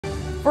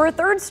For a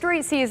third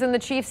straight season, the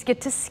Chiefs get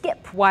to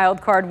skip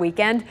Wild Card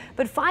Weekend,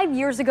 but 5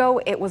 years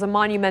ago, it was a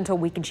monumental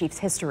week in Chiefs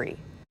history.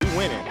 We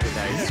winning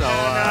tonight,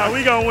 so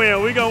we gonna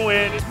win. We gonna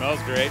win. It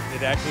smells great.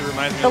 It actually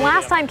reminds me. The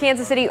last time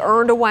Kansas City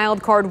earned a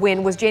wild card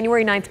win was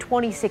January 9th,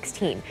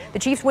 2016. The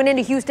Chiefs went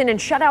into Houston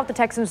and shut out the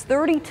Texans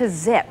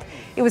 30-0.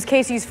 It was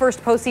KC's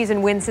first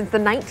postseason win since the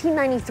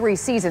 1993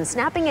 season,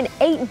 snapping an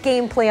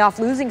 8-game playoff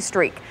losing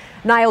streak.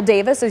 Niall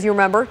Davis, as you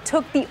remember,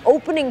 took the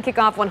opening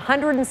kickoff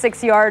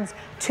 106 yards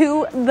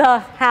to the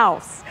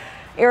house.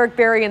 Eric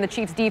Berry and the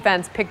Chiefs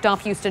defense picked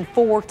off Houston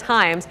 4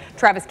 times.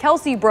 Travis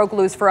Kelce broke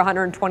loose for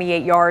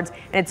 128 yards,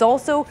 and it's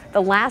also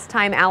the last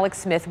time Alex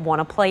Smith won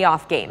a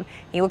playoff game.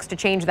 He looks to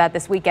change that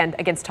this weekend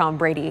against Tom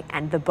Brady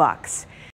and the Bucs.